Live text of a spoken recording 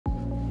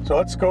So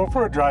let's go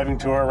for a driving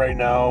tour right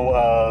now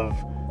of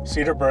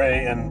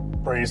Cedarbrae and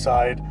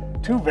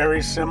Braeside, two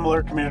very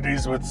similar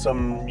communities with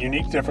some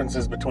unique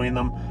differences between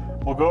them.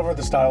 We'll go over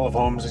the style of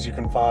homes as you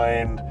can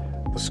find,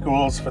 the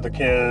schools for the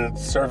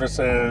kids,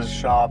 services,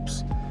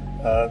 shops,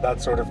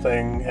 that sort of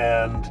thing,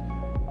 and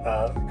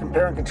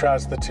compare and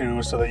contrast the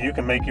two so that you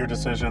can make your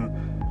decision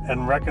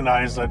and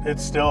recognize that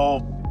it's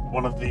still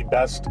one of the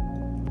best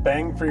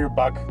bang for your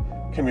buck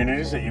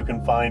communities that you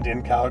can find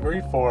in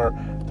Calgary for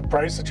the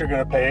price that you're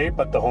going to pay,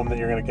 but the home that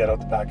you're going to get out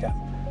the back end.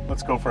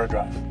 Let's go for a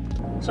drive.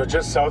 So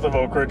just south of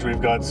Oakridge,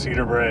 we've got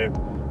Cedarbrae.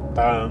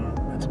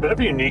 It's a bit of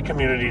a unique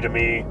community to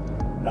me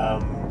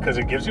because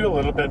it gives you a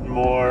little bit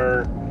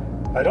more,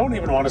 I don't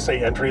even want to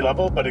say entry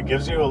level, but it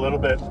gives you a little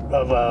bit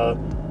of a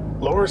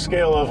lower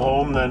scale of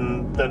home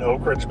than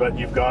Oakridge, but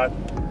you've got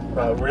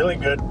a really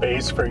good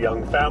base for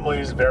young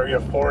families, very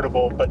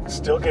affordable, but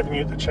still giving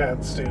you the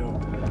chance to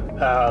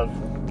have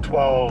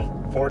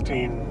 12,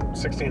 14,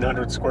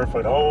 1,600 square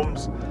foot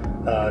homes,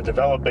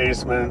 developed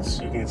basements.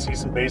 You can see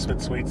some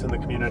basement suites in the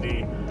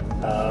community.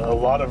 A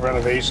lot of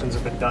renovations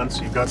have been done,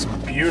 so you've got some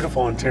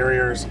beautiful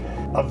interiors,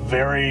 a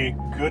very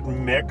good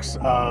mix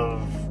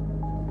of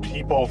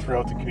people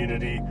throughout the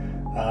community,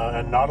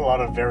 and not a lot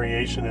of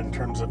variation in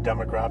terms of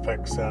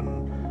demographics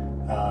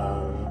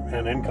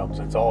and incomes.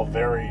 It's all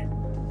very,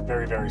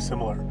 very, very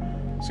similar.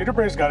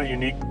 Cedarbrae's got a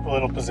unique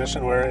little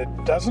position where it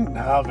doesn't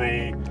have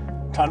a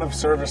ton of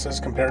services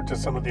compared to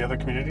some of the other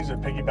communities.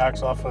 It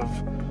piggybacks off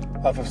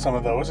of some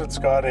of those. It's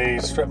got a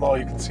strip mall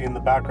you can see in the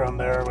background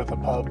there with a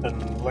pub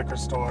and liquor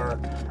store,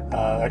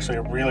 actually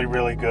a really,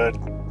 really good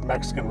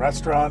Mexican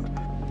restaurant.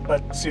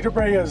 But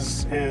Cedarbrae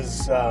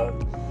is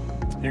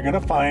you're going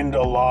to find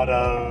a lot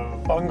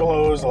of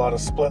bungalows, a lot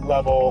of split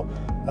level,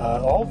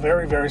 all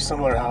very, very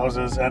similar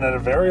houses and at a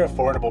very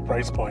affordable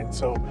price point.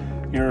 So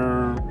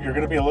you're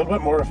going to be a little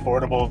bit more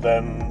affordable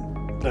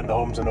than the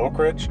homes in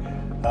Oakridge.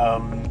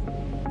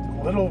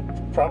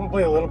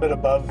 Probably a little bit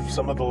above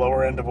some of the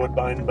lower end of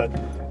Woodbine, but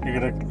you're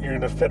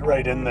gonna fit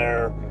right in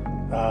there,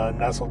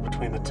 nestled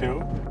between the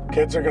two.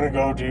 Kids are gonna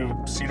go to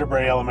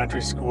Cedarbrae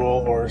Elementary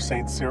School or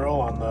St. Cyril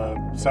on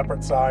the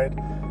separate side,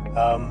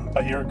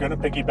 but you're gonna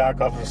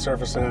piggyback off of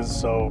services.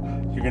 So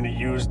you're gonna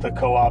use the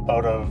co-op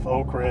out of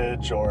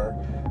Oakridge, or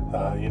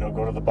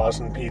go to the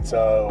Boston Pizza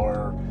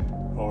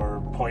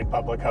or Point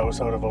Public House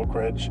out of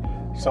Oakridge.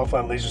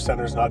 Southland Leisure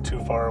Center is not too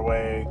far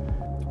away,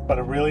 but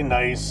a really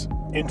nice,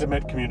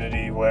 intimate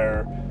community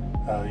where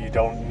you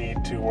don't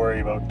need to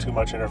worry about too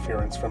much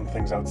interference from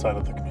things outside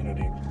of the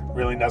community.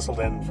 Really nestled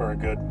in for a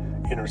good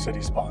inner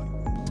city spot.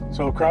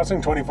 So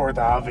crossing 24th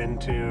Ave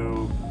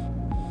into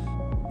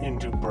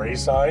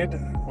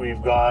Braeside,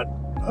 we've got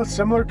a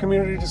similar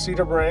community to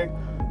Cedarbrae.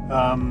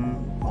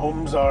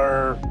 Homes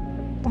are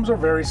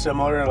very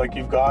similar. Like,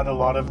 you've got a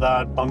lot of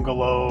that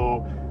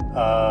bungalow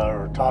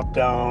or top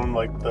down,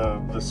 like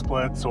the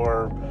splits,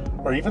 or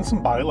even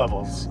some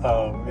bi-levels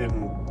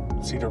in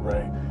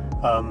Cedarbrae.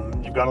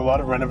 You've got a lot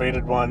of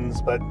renovated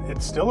ones, but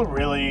it's still a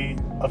really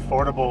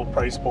affordable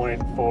price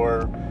point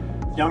for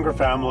younger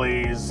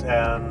families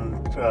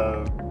and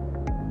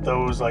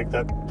those like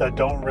that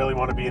don't really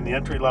want to be in the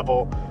entry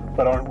level,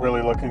 but aren't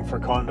really looking for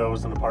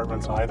condos and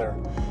apartments either.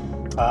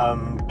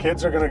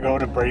 Kids are going to go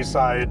to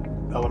Braeside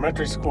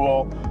Elementary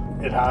School.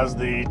 It has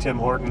the Tim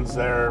Hortons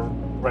there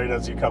right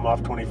as you come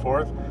off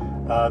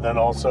 24th. Then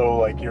also,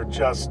 like, you're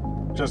just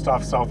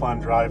off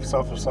Southland Drive,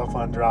 south of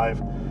Southland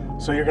Drive.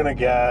 So you're going to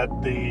get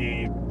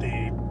the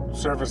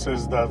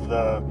services of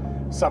the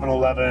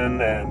 7-Eleven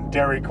and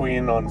Dairy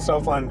Queen on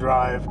Southland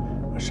Drive,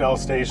 a Shell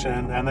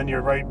station, and then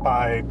you're right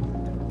by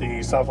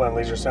the Southland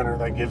Leisure Center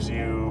that gives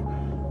you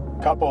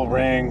a couple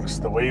rinks,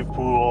 the wave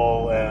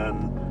pool,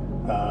 and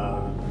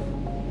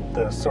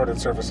the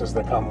assorted services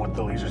that come with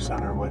the leisure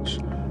center, which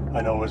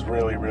I know is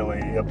really,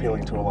 really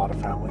appealing to a lot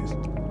of families.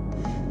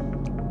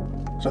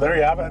 So there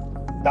you have it.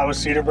 That was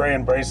Cedarbrae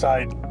and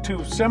Braeside,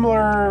 two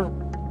similar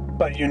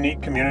but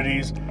unique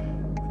communities.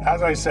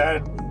 As I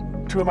said,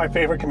 two of my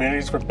favorite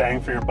communities for bang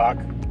for your buck.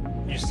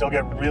 You still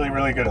get really,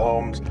 really good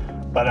homes,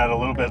 but at a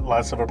little bit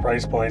less of a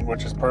price point,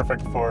 which is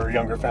perfect for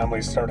younger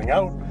families starting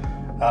out.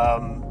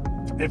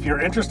 If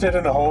you're interested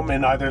in a home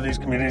in either of these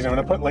communities, I'm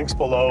going to put links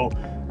below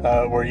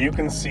where you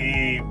can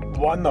see,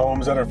 one, the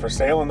homes that are for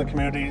sale in the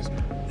communities,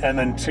 and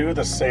then two,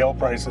 the sale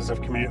prices of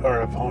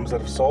homes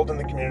that have sold in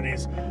the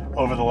communities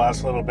over the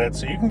last little bit,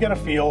 so you can get a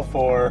feel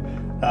for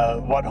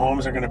what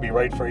homes are going to be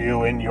right for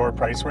you in your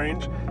price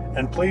range.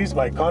 And please,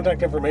 my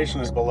contact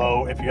information is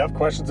below. If you have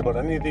questions about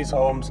any of these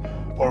homes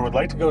or would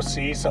like to go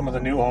see some of the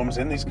new homes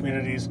in these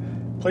communities,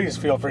 please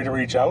feel free to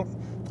reach out.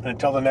 And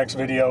until the next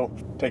video,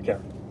 take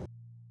care.